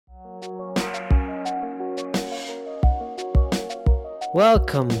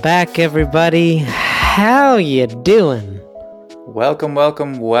Welcome back, everybody. How you doing? Welcome,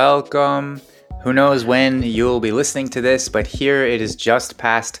 welcome, welcome. Who knows when you'll be listening to this, but here it is just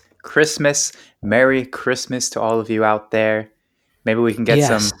past Christmas. Merry Christmas to all of you out there. Maybe we can get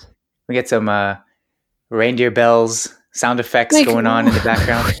Yes. some reindeer bells sound effects going on in the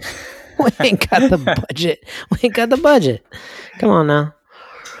background. We ain't got the budget. Come on now.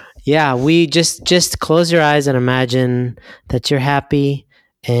 Yeah, we just close your eyes and imagine that you're happy,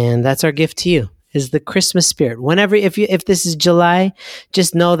 and that's our gift to you. Is the Christmas spirit. Whenever if this is July,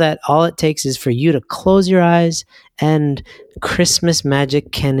 just know that all it takes is for you to close your eyes and Christmas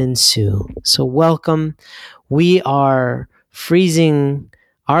magic can ensue. So welcome. We are freezing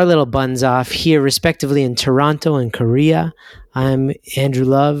our little buns off here respectively in Toronto and Korea. I'm Andrew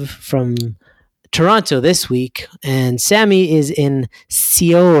Love from Toronto this week, and Sammy is in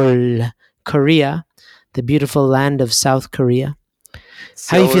Seoul, Korea, the beautiful land of South Korea.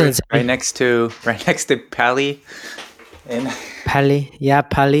 How are you feeling, Sammy? Right next to Pali.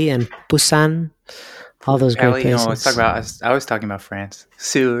 Pali and Busan, all those great places. I was talking about France.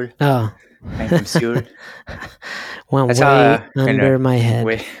 Seoul. Oh, I'm from Seoul. Went way under my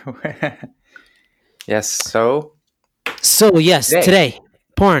head. Yes. So yes, today.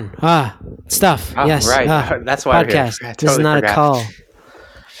 Porn, stuff. Yes, right. That's why podcast. This is not a call.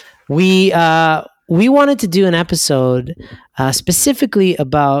 We wanted to do an episode specifically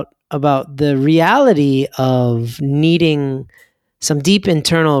about the reality of needing some deep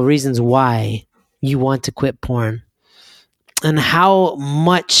internal reasons why you want to quit porn, and how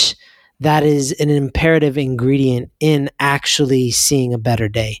much that is an imperative ingredient in actually seeing a better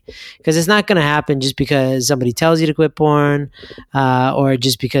day. Because it's not going to happen just because somebody tells you to quit porn, or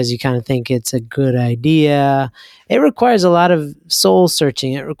just because you kind of think it's a good idea. It requires a lot of soul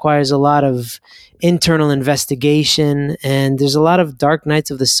searching. It requires a lot of internal investigation, and there's a lot of dark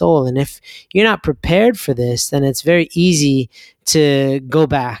nights of the soul. And if you're not prepared for this, then it's very easy to go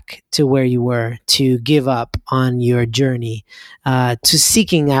back to where you were, to give up on your journey, to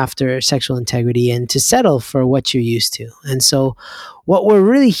seeking after sexual integrity, and to settle for what you're used to. And so what we're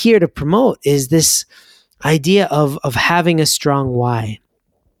really here to promote is this idea of having a strong why.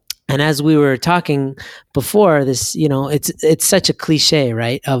 And as we were talking before this, it's such a cliche,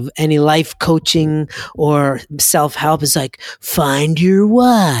 right? Of any life coaching or self-help is like, find your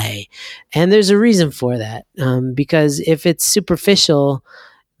why. And there's a reason for that. Because if it's superficial,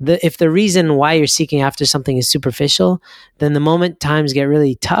 if the reason why you're seeking after something is superficial, then the moment times get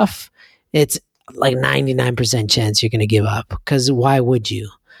really tough, it's like 99% chance you're going to give up. Because why would you?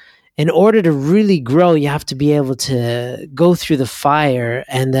 In order to really grow, you have to be able to go through the fire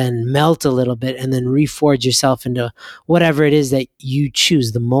and then melt a little bit and then reforge yourself into whatever it is that you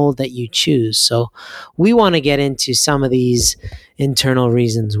choose, the mold that you choose. So we want to get into some of these internal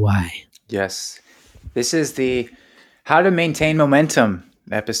reasons why. Yes. This is the how to maintain momentum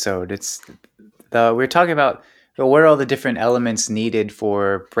episode. We're talking about what are all the different elements needed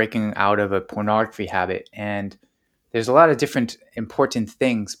for breaking out of a pornography habit. And there's a lot of different important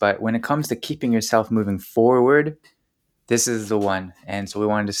things, but when it comes to keeping yourself moving forward, this is the one. And so we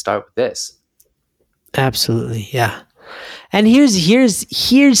wanted to start with this. Absolutely, yeah. And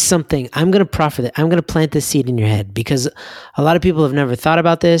here's something I'm going to proffer that. I'm going to plant this seed in your head, because a lot of people have never thought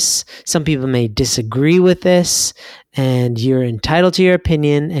about this. Some people may disagree with this, and you're entitled to your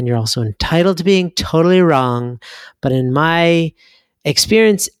opinion, and you're also entitled to being totally wrong. But in my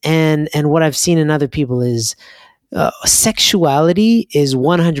experience and what I've seen in other people is, sexuality is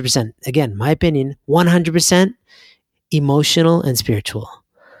 100%, again, my opinion, 100% emotional and spiritual.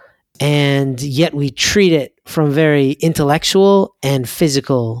 And yet we treat it from very intellectual and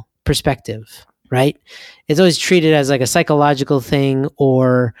physical perspective, right? It's always treated as like a psychological thing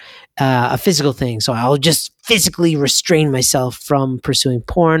or a physical thing. So I'll just physically restrain myself from pursuing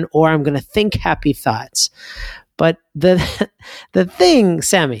porn, or I'm going to think happy thoughts. But the thing,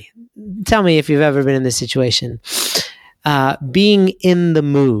 Sammy, tell me if you've ever been in this situation. Being in the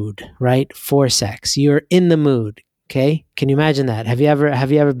mood, right, for sex. You're in the mood. Okay, can you imagine that? Have you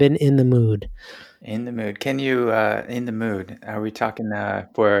ever been in the mood? In the mood. Can you in the mood? Are we talking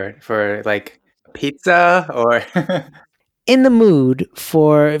for like pizza or? In the mood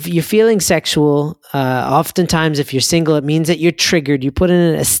for, if you're feeling sexual, oftentimes if you're single, it means that you're triggered. You put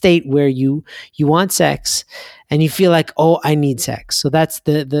in a state where you want sex, and you feel like, oh, I need sex. So that's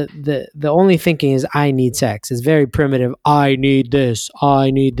the only thinking is I need sex. It's very primitive. I need this,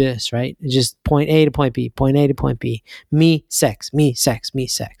 right? It's just point A to point B, point A to point B. Me, sex, me, sex, me,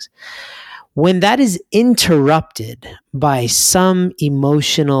 sex. When that is interrupted by some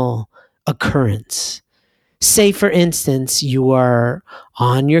emotional occurrence, Say, for instance, you are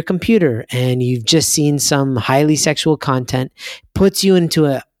on your computer and you've just seen some highly sexual content, puts you into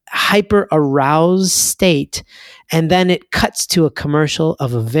a hyper aroused state, and then it cuts to a commercial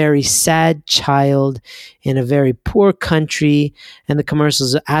of a very sad child in a very poor country, and the commercial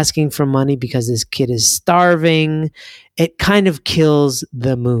is asking for money because this kid is starving. It kind of kills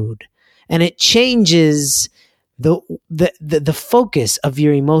the mood, and it changes the focus of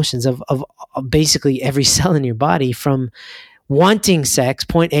your emotions of basically every cell in your body from wanting sex,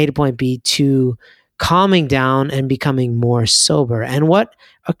 point A to point B, to calming down and becoming more sober. And what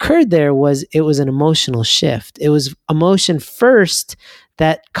occurred there was it was an emotional shift. It was emotion first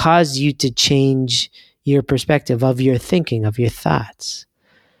that caused you to change your perspective of your thinking, of your thoughts.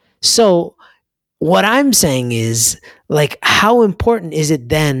 So what I'm saying is, like, how important is it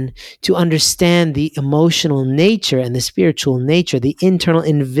then to understand the emotional nature and the spiritual nature, the internal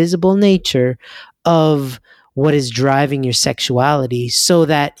invisible nature of what is driving your sexuality, so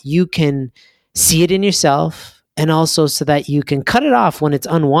that you can see it in yourself, and also so that you can cut it off when it's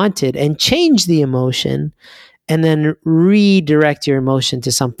unwanted and change the emotion, and then redirect your emotion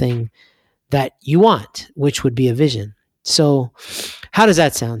to something that you want, which would be a vision. So how does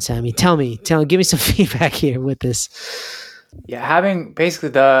that sound, Sammy? Tell me, give me some feedback here with this. Yeah, having basically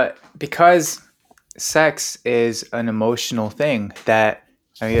because sex is an emotional thing that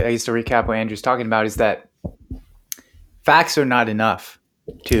I used to recap what Andrew's talking about, is that facts are not enough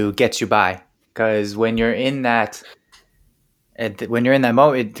to get you by, because when you're in that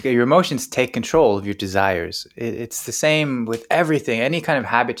moment, your emotions take control of your desires. It's the same with everything. Any kind of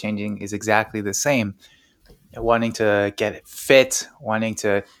habit changing is exactly the same. Wanting to get fit, wanting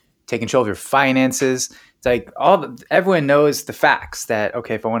to take control of your finances. It's like everyone knows the facts that,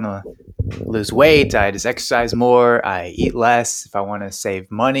 okay, if I want to lose weight, I just exercise more, I eat less. If I want to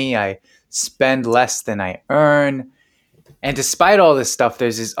save money, I spend less than I earn. And despite all this stuff,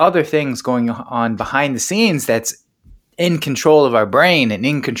 there's these other things going on behind the scenes that's in control of our brain and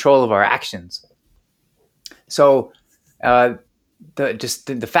in control of our actions. So,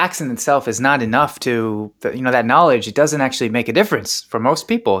 the facts in itself is not enough to, that knowledge. It doesn't actually make a difference for most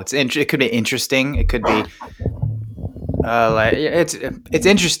people. It could be interesting. It could be it's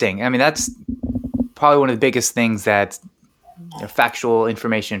interesting. I mean, that's probably one of the biggest things that factual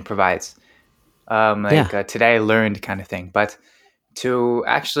information provides. Today I learned kind of thing. But to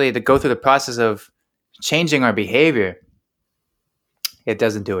actually go through the process of changing our behavior, it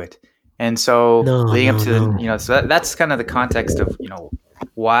doesn't do it. And so leading up to so that's kind of the context of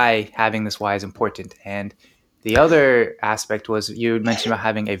why having this why is important. And the other aspect was, you mentioned about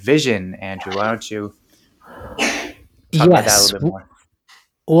having a vision, Andrew. Why don't you talk about that a little bit more?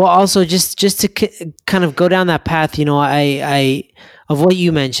 Well, also just to kind of go down that path, I of what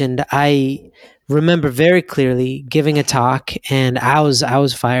you mentioned, I remember very clearly giving a talk, and I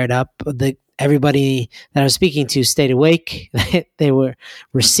was fired up. Everybody that I was speaking to stayed awake. They were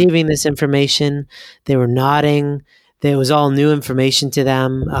receiving this information. They were nodding. It was all new information to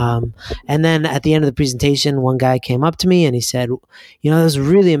them. And then at the end of the presentation, one guy came up to me and he said, that was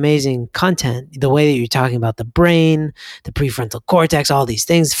really amazing content. The way that you're talking about the brain, the prefrontal cortex, all these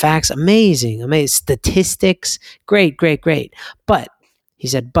things, facts, amazing, statistics, great. But he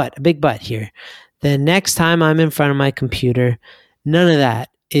said, a big but here. The next time I'm in front of my computer, none of that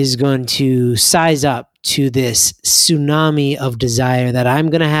is going to size up to this tsunami of desire that I'm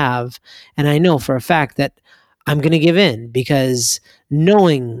going to have. And I know for a fact that I'm going to give in, because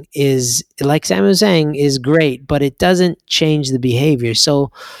knowing is, like Sam was saying, is great, but it doesn't change the behavior.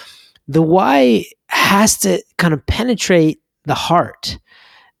 So the why has to kind of penetrate the heart.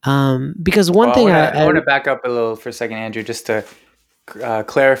 Because one thing I want to back up a little for a second, Andrew, just to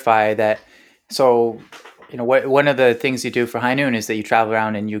clarify that. So, one of the things you do for High Noon is that you travel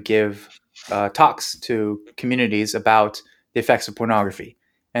around and you give talks to communities about the effects of pornography.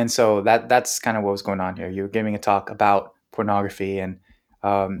 And so that's kind of what was going on here. You're giving a talk about pornography and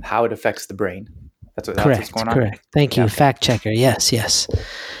how it affects the brain. That's what's going on. Correct. Thank you. Okay. Fact checker. Yes.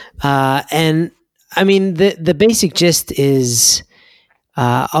 And I mean, the basic gist is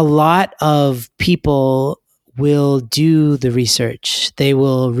a lot of people will do the research. They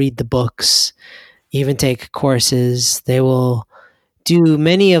will read the books, even take courses. They will do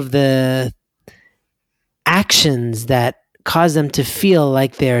many of the actions that cause them to feel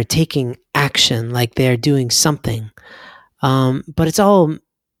like they're taking action, like they're doing something. But it's all,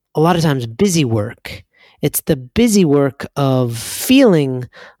 a lot of times, busy work. It's the busy work of feeling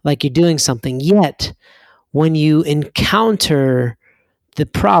like you're doing something, yet when you encounter the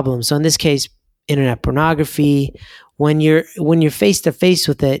problem, so in this case, internet pornography, when you're face to face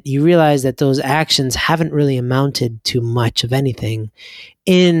with it, you realize that those actions haven't really amounted to much of anything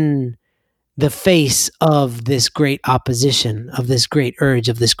in the face of this great opposition, of this great urge,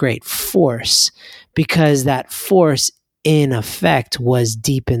 of this great force, because that force in effect was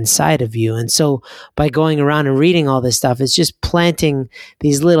deep inside of you. And so by going around and reading all this stuff, it's just planting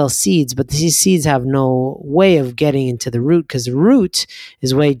these little seeds, but these seeds have no way of getting into the root, because the root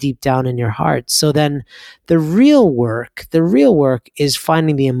is way deep down in your heart. So then the real work is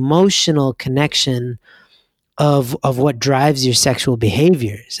finding the emotional connection of what drives your sexual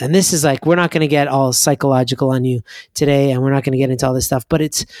behaviors. And this is like, we're not going to get all psychological on you today, and we're not going to get into all this stuff, but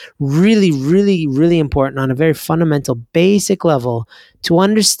it's really, really, really important on a very fundamental, basic level to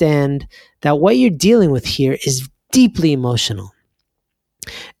understand that what you're dealing with here is deeply emotional.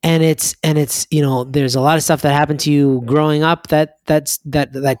 And it's there's a lot of stuff that happened to you growing up that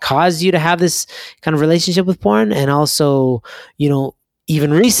caused you to have this kind of relationship with porn, and also,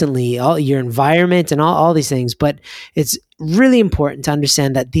 even recently, all your environment and all these things. But it's really important to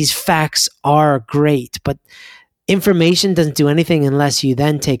understand that these facts are great, but information doesn't do anything unless you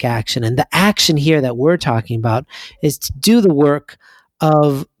then take action. And the action here that we're talking about is to do the work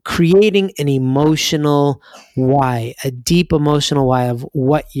of creating an emotional why, a deep emotional why of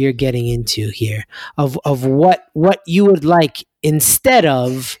what you're getting into here, of what you would like instead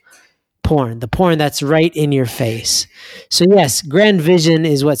of porn, the porn that's right in your face. So yes, grand vision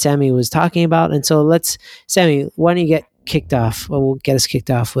is what Sammy was talking about. And so Sammy, why don't you get kicked off? Well, we'll get us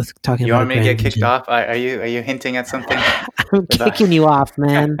kicked off with talking You about want me to get kicked vision. off? Are you hinting at something? I'm kicking you off,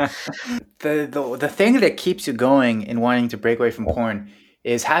 man. The thing that keeps you going in wanting to break away from porn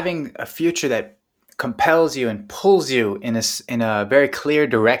is having a future that compels you and pulls you in a very clear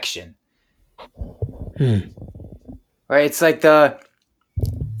direction. Right? It's like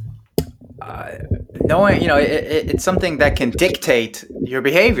knowing, it's something that can dictate your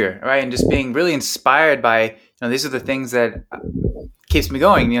behavior, right? And just being really inspired by, these are the things that keeps me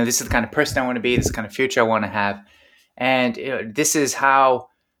going. This is the kind of person I want to be. This is the kind of future I want to have. And this is how,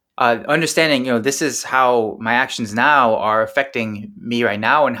 understanding, this is how my actions now are affecting me right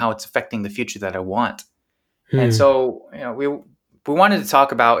now, and how it's affecting the future that I want. And so, we wanted to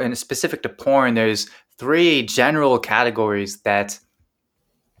talk about, and specific to porn, there's 3 general categories that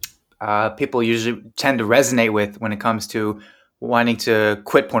people usually tend to resonate with when it comes to wanting to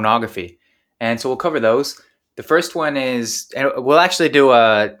quit pornography. And so we'll cover those. The first one is, and we'll actually do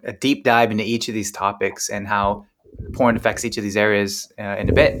a deep dive into each of these topics and how porn affects each of these areas in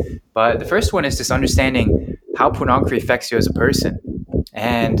a bit. But the first one is just understanding how pornography affects you as a person,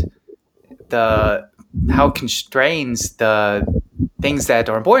 and how it constrains the things that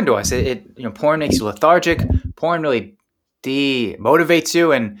are important to us. Porn makes you lethargic. Porn really demotivates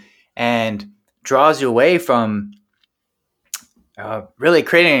you and draws you away from really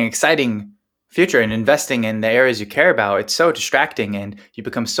creating an exciting future and investing in the areas you care about. It's so distracting, and you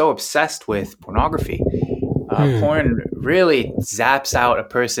become so obsessed with pornography. Porn really zaps out a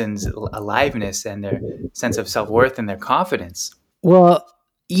person's aliveness and their sense of self-worth and their confidence. Well,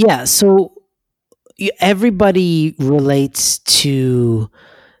 yeah. So everybody relates to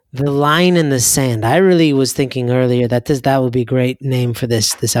the line in the sand. I really was thinking earlier that that would be a great name for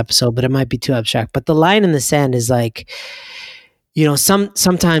this episode, but it might be too abstract. But the line in the sand is like,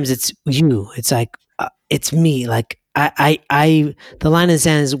 sometimes it's you. It's like it's me. Like the line in the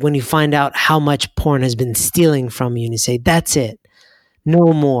sand is when you find out how much porn has been stealing from you, and you say, "That's it,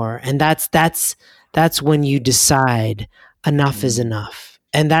 no more." And that's when you decide enough is enough.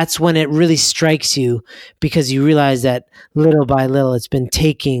 And that's when it really strikes you, because you realize that little by little, it's been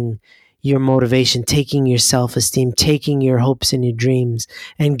taking your motivation, taking your self-esteem, taking your hopes and your dreams,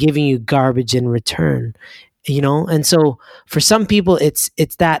 and giving you garbage in return. And so for some people, it's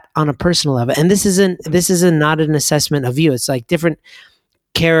that on a personal level. And this is not an assessment of you. It's like different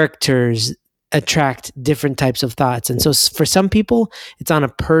characters attract different types of thoughts. And so for some people, it's on a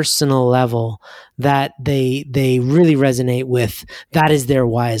personal level that they really resonate with. That is their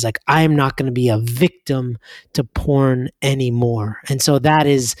why. Is like, I am not going to be a victim to porn anymore. And so that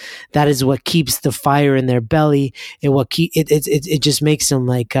is what keeps the fire in their belly. It just makes them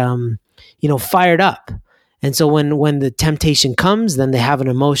like, fired up. And so when the temptation comes, then they have an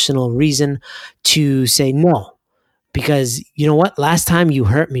emotional reason to say no. Because you know what? Last time you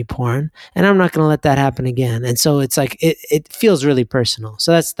hurt me, porn, and I'm not going to let that happen again. And so it's like it feels really personal.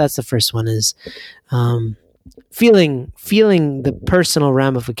 So that's the first one, is feeling the personal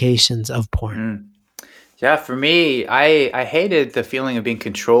ramifications of porn. Yeah, for me, I hated the feeling of being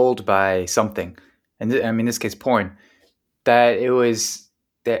controlled by something, and in this case, porn. That it was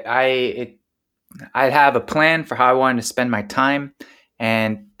that I'd have a plan for how I wanted to spend my time,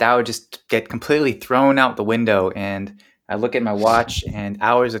 and that would just get completely thrown out the window. And I look at my watch, and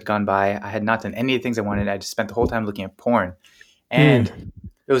hours had gone by. I had not done any of the things I wanted. I just spent the whole time looking at porn, and Mm.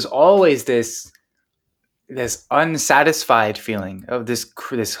 it was always this unsatisfied feeling of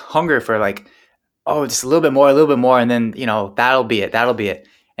this hunger for like, oh, just a little bit more, and then that'll be it, that'll be it.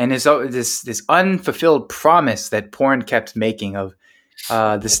 And there's this unfulfilled promise that porn kept making of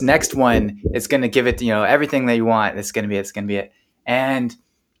this next one is going to give it everything that you want. It's going to be it. It's going to be it. And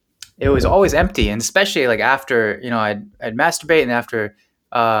it was always empty, and especially like after I'd masturbate, and after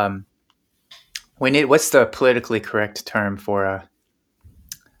what's the politically correct term for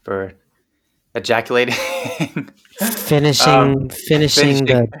ejaculating? Finishing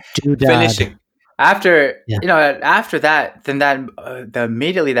the doodad. Finishing after Yeah. after that, then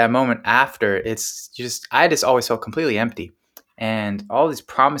immediately that moment after, it's just I just always felt completely empty, and all these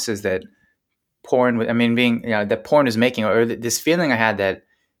promises that porn, I mean, being that porn is making, or this feeling I had that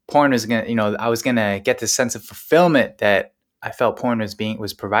porn was gonna, I was gonna get this sense of fulfillment that I felt porn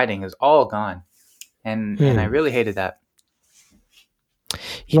was providing, is all gone, and I really hated that.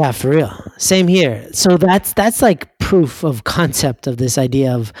 Yeah, for real. Same here. So that's like proof of concept of this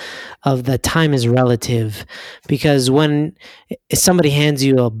idea of the time is relative, because when somebody hands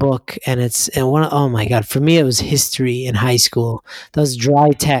you a book oh my god, for me it was history in high school. Those dry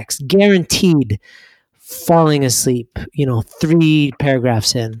texts, guaranteed falling asleep, 3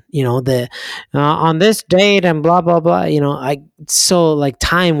 paragraphs in, the on this date and blah blah blah, I so like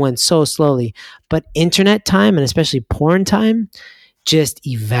time went so slowly. But internet time, and especially porn time, just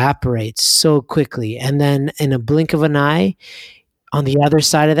evaporates so quickly. And then in a blink of an eye, on the other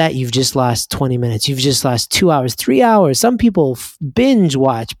side of that, you've just lost 20 minutes. You've just lost 2 hours, 3 hours. Some people binge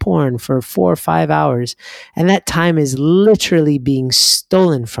watch porn for 4 or 5 hours, and that time is literally being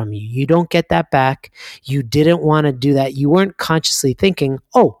stolen from you. You don't get that back. You didn't want to do that. You weren't consciously thinking,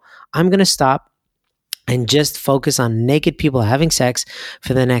 oh, I'm going to stop and just focus on naked people having sex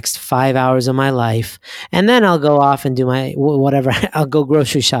for the next 5 hours of my life. And then I'll go off and do my whatever. I'll go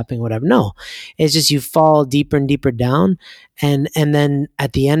grocery shopping, whatever. No, it's just you fall deeper and deeper down. And then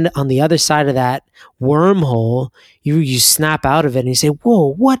at the end, on the other side of that wormhole, you snap out of it and you say,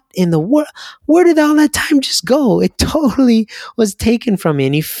 whoa, what in the world? Where did all that time just go? It totally was taken from me.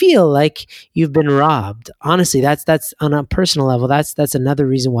 And you feel like you've been robbed. Honestly, that's on a personal level. That's another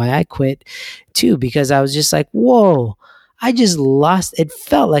reason why I quit too, because I was just like, whoa, I just lost. It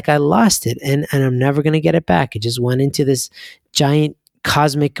felt like I lost it, and I'm never going to get it back. It just went into this giant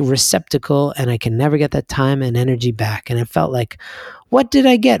cosmic receptacle, and I can never get that time and energy back. And it felt like, what did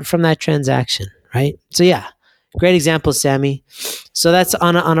I get from that transaction? Right. So yeah, great example, Sammy. So that's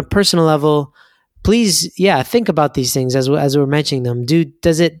on a personal level. Please, yeah, think about these things as we're mentioning them.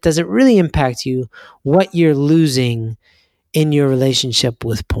 Does it really impact you what you're losing in your relationship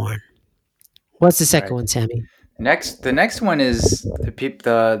with porn? What's the second Right. one, Sammy? The next one is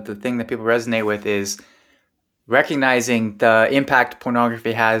the thing that people resonate with is recognizing the impact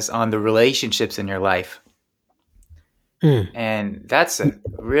pornography has on the relationships in your life. And that's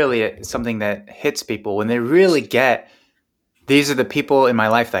really something that hits people when they really get, these are the people in my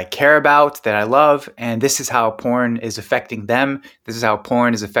life that I care about, that I love, and this is how porn is affecting them. This is how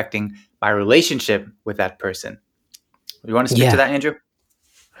porn is affecting my relationship with that person. You want to speak to that, Andrew?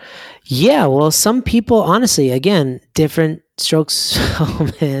 Yeah, well, some people, honestly, again, different strokes. Oh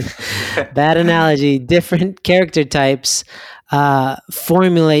man, bad analogy. Different character types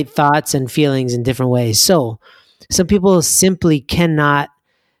formulate thoughts and feelings in different ways. So, some people simply cannot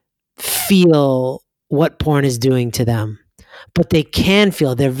feel what porn is doing to them, but they can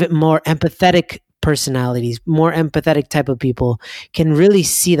feel. They're more empathetic personalities, more empathetic type of people can really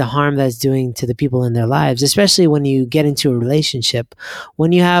see the harm that's doing to the people in their lives, especially when you get into a relationship,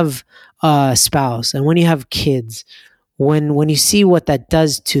 when you have a spouse and when you have kids, when you see what that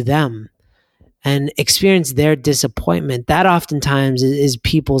does to them and experience their disappointment. That oftentimes is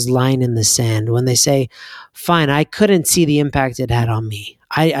people's line in the sand when they say, fine, I couldn't see the impact it had on me.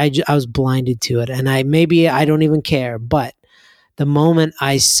 I was blinded to it, and I don't even care. But the moment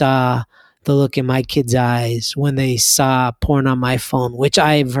I saw the look in my kids' eyes when they saw porn on my phone, which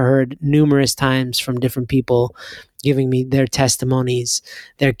I've heard numerous times from different people giving me their testimonies,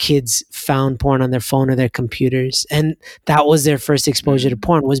 their kids found porn on their phone or their computers, and that was their first exposure to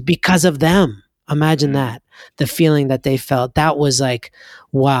porn, was because of them. Imagine that, the feeling that they felt. That was like,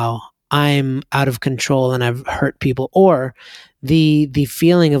 wow, I'm out of control and I've hurt people. Or the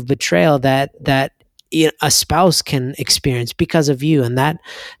feeling of betrayal that a spouse can experience because of you, and that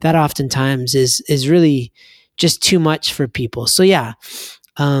oftentimes is really just too much for people. So yeah,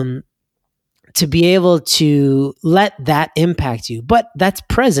 to be able to let that impact you. But that's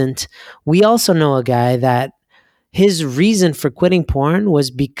present. We also know a guy that his reason for quitting porn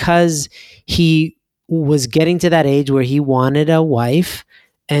was because he was getting to that age where he wanted a wife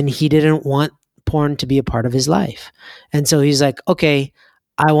and he didn't want porn to be a part of his life. And so he's like, okay,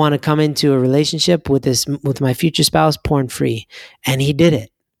 I want to come into a relationship with my future spouse porn free. And he did it,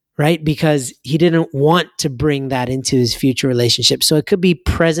 right? Because he didn't want to bring that into his future relationship. So it could be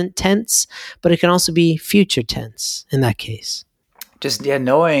present tense, but it can also be future tense in that case. Just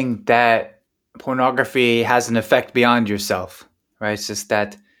knowing that pornography has an effect beyond yourself, right? It's just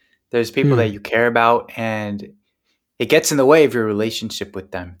that there's people that you care about, and it gets in the way of your relationship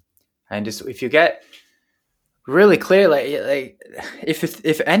with them. And just if you get really clear, like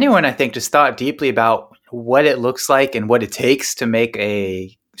if anyone, I think, just thought deeply about what it looks like and what it takes to make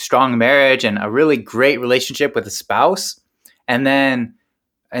a strong marriage and a really great relationship with a spouse, and then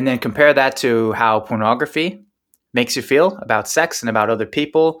compare that to how pornography makes you feel about sex and about other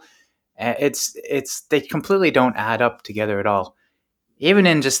people, it's they completely don't add up together at all. Even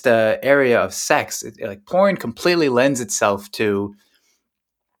in just the area of sex, like porn completely lends itself to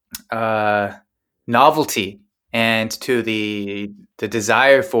novelty and to the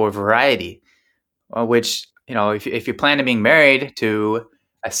desire for variety, which, if you plan on being married to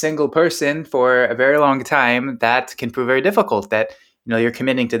a single person for a very long time, that can prove very difficult. That you're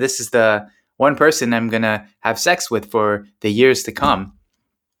committing to, this is the one person I'm gonna have sex with for the years to come.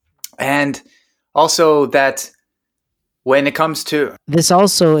 And also that when it comes to this,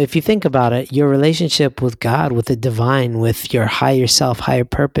 also, if you think about it, your relationship with God, with the divine, with your higher self, higher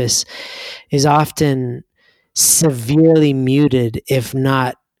purpose, is often severely muted, if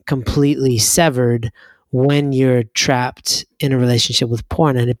not completely severed, when you're trapped in a relationship with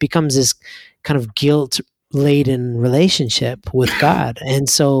porn. And it becomes this kind of guilt-laden relationship with God. And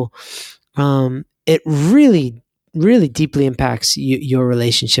so it really, really deeply impacts your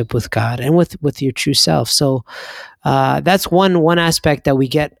relationship with God and with your true self. So that's one aspect that we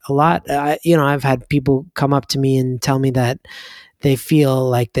get a lot. I've had people come up to me and tell me that they feel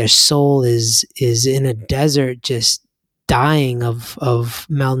like their soul is in a desert, just dying of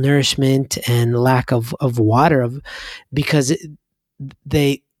malnourishment and lack of water, because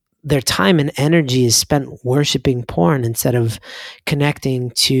their time and energy is spent worshiping porn instead of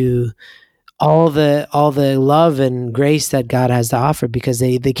connecting to all the love and grace that God has to offer, because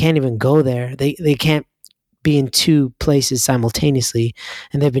they can't even go there. They can't be in two places simultaneously,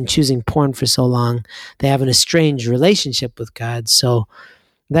 and they've been choosing porn for so long. They have an estranged relationship with God. So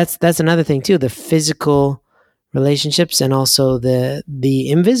that's another thing too, the physical relationships and also the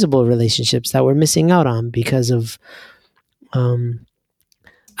invisible relationships that we're missing out on because of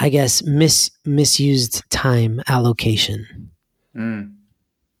I guess misused time allocation.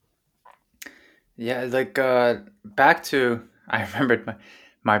 Yeah, like back to, I remembered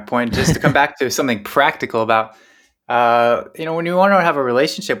my point, just to come back to something practical about when you want to have a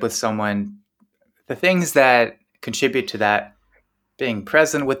relationship with someone, the things that contribute to that, being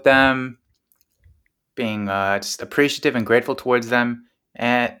present with them, being just appreciative and grateful towards them.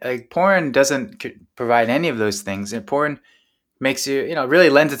 And porn doesn't provide any of those things. And porn makes you, really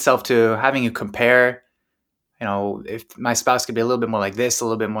lends itself to having you compare, if my spouse could be a little bit more like this, a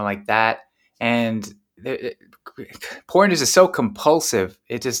little bit more like that. And porn is just so compulsive.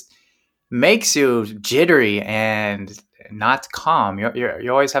 It just makes you jittery and not calm.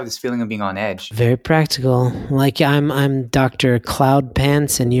 You always have this feeling of being on edge. Very practical. Like I'm Dr. Cloud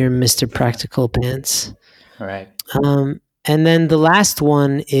Pants and you're Mr. Practical Pants. Right. And then the last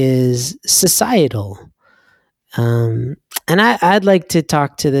one is societal. And I'd like to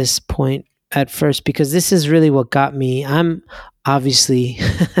talk to this point at first, because this is really what got me. I'm obviously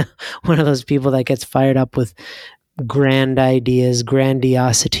one of those people that gets fired up with grand ideas,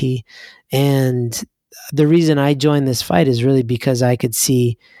 grandiosity. And the reason I joined this fight is really because I could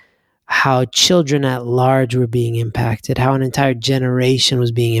see how children at large were being impacted, how an entire generation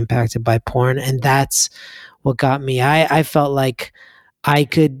was being impacted by porn. And that's what got me. I felt like I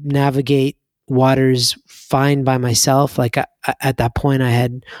could navigate waters fine by myself. Like at that point, I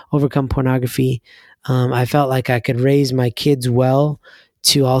had overcome pornography. I felt like I could raise my kids well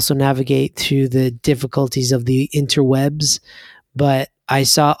to also navigate through the difficulties of the interwebs. But I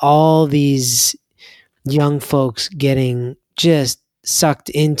saw all these young folks getting just sucked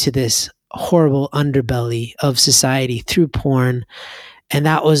into this horrible underbelly of society through porn. And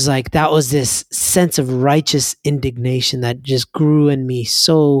that was this sense of righteous indignation that just grew in me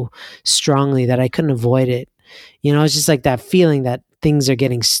so strongly that I couldn't avoid it. It's just like that feeling that things are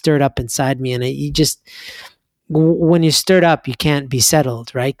getting stirred up inside me. And when you're stirred up, you can't be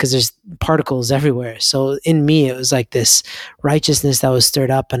settled, right? Because there's particles everywhere. So in me, it was like this righteousness that was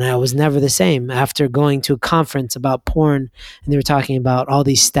stirred up, and I was never the same. After going to a conference about porn, and they were talking about all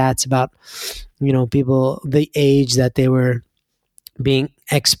these stats about, people, the age that they were being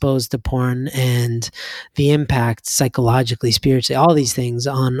exposed to porn and the impact psychologically, spiritually, all these things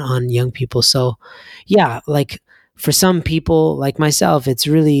on young people. So yeah, like for some people like myself, it's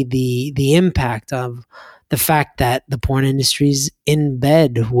really the impact of the fact that the porn industry's in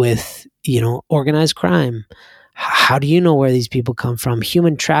bed with, organized crime. How do you know where these people come from?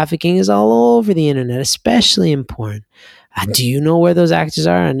 Human trafficking is all over the internet, especially in porn. Do you know where those actors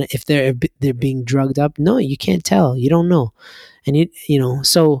are and if they're being drugged up? No, you can't tell. You don't know. And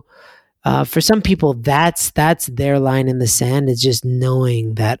so for some people, that's their line in the sand, is just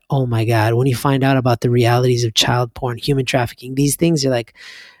knowing that, oh my God, when you find out about the realities of child porn, human trafficking, these things, you're like,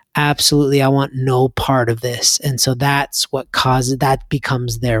 absolutely, I want no part of this. And so that's what that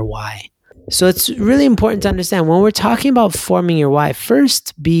becomes their why. So it's really important to understand when we're talking about forming your why,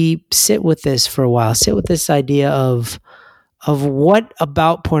 first sit with this for a while, sit with this idea of what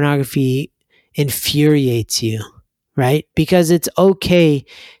about pornography infuriates you, right? Because it's okay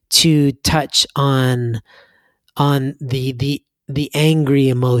to touch on the angry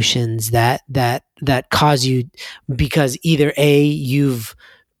emotions that cause you, because either A, you've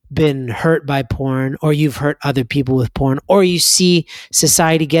been hurt by porn, or you've hurt other people with porn, or you see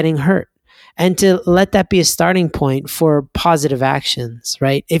society getting hurt. And to let that be a starting point for positive actions,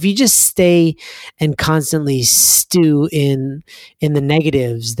 right? If you just stay and constantly stew in the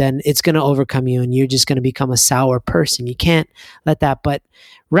negatives, then it's going to overcome you and you're just going to become a sour person. You can't let that, but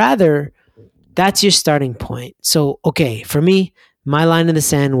rather that's your starting point. So, okay, for me, my line in the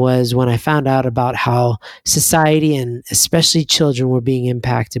sand was when I found out about how society and especially children were being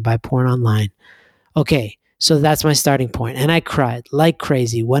impacted by porn online. Okay, so that's my starting point. And I cried like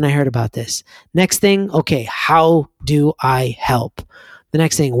crazy when I heard about this. Next thing, okay, how do I help? The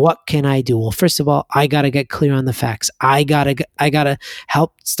next thing, what can I do? Well, first of all, I got to get clear on the facts. I got to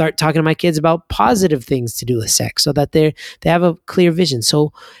help start talking to my kids about positive things to do with sex so that they have a clear vision.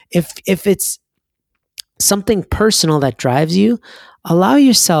 So if it's something personal that drives you, allow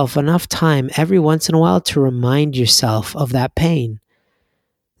yourself enough time every once in a while to remind yourself of that pain,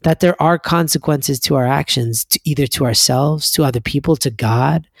 that there are consequences to our actions, either to ourselves, to other people, to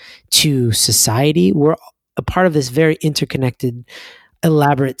God, to society. We're a part of this very interconnected,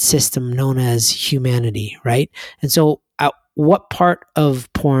 elaborate system known as humanity, right? And so what part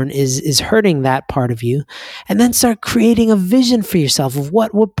of porn is hurting that part of you? And then start creating a vision for yourself of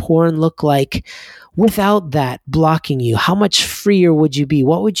what would porn look like without that blocking you. How much freer would you be?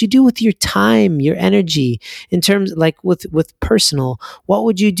 What would you do with your time, your energy, in terms like with personal? What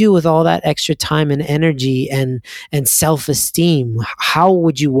would you do with all that extra time and energy and self-esteem? How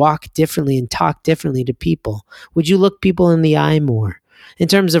would you walk differently and talk differently to people? Would you look people in the eye more? In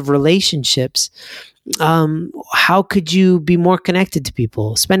terms of relationships, how could you be more connected to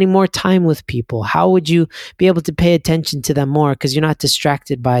people, spending more time with people? How would you be able to pay attention to them more because you're not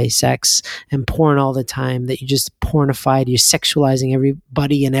distracted by sex and porn all the time, that you just pornified, you're sexualizing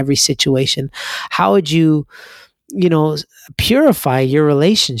everybody in every situation? How would you, purify your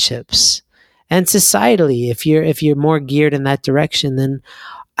relationships? And societally, if you're more geared in that direction, then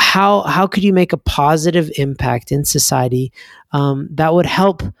how could you make a positive impact in society that would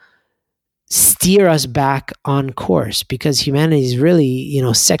help steer us back on course? Because humanity is really,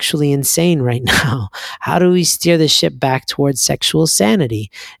 sexually insane right now. How do we steer the ship back towards sexual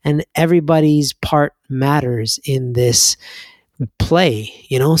sanity? And everybody's part matters in this play,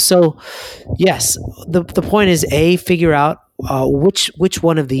 So yes, the point is figure out which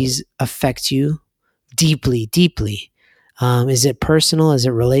one of these affects you deeply. Is it personal? Is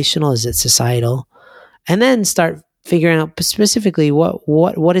it relational? Is it societal? And then start figuring out specifically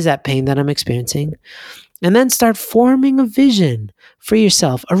what is that pain that I'm experiencing, and then start forming a vision for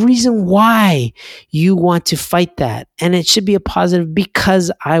yourself, a reason why you want to fight that. And it should be a positive,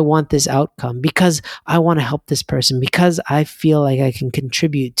 because I want this outcome, because I want to help this person, because I feel like I can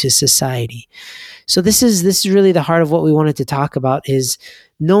contribute to society. So this is really the heart of what we wanted to talk about, is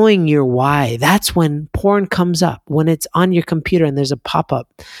knowing your why. That's when porn comes up, when it's on your computer and there's a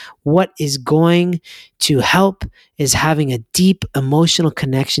pop-up. What is going to help is having a deep emotional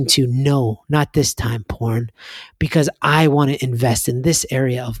connection to, no, not this time, porn, because I want to invest in this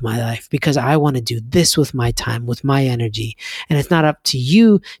area of my life, because I want to do this with my time, with my energy. And it's not up to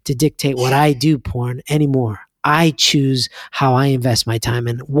you to dictate what I do, porn, anymore. I choose how I invest my time,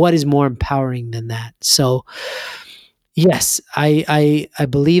 and what is more empowering than that. So Yes, I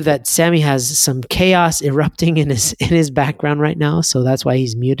believe that Sammy has some chaos erupting in his background right now, so that's why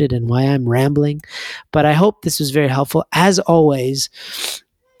he's muted and why I'm rambling. But I hope this was very helpful. As always,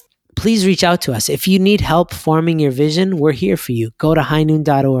 please reach out to us. If you need help forming your vision, we're here for you. Go to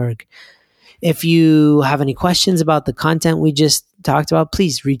highnoon.org. If you have any questions about the content we just talked about,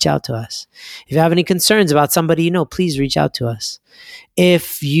 please reach out to us. If you have any concerns about somebody you know, please reach out to us.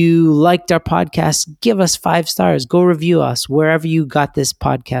 If you liked our podcast, give us 5 stars. Go review us wherever you got this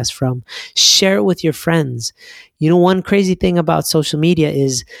podcast from. Share it with your friends. You know, one crazy thing about social media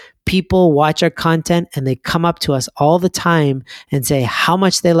is people watch our content and they come up to us all the time and say how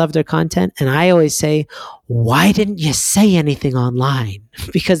much they love their content. And I always say, why didn't you say anything online?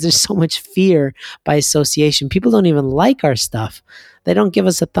 Because there's so much fear by association. People don't even like our stuff. They don't give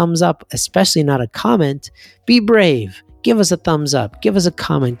us a thumbs up, especially not a comment. Be brave. Give us a thumbs up. Give us a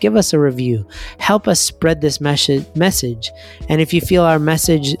comment. Give us a review. Help us spread this message. And if you feel our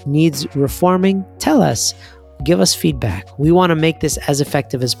message needs reforming, tell us. Give us feedback. We want to make this as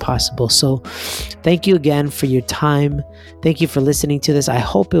effective as possible. So thank you again for your time. Thank you for listening to this. I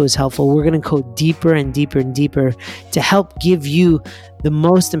hope it was helpful. We're going to go deeper and deeper and deeper to help give you the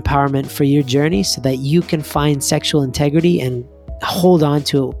most empowerment for your journey so that you can find sexual integrity and hold on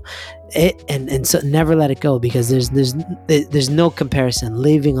to it and so never let it go, because there's no comparison.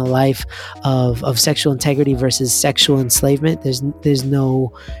 Living a life of sexual integrity versus sexual enslavement, there's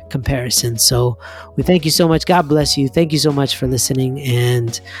no comparison. So we thank you so much. God bless you. Thank you so much for listening,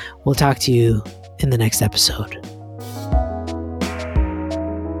 and we'll talk to you in the next episode.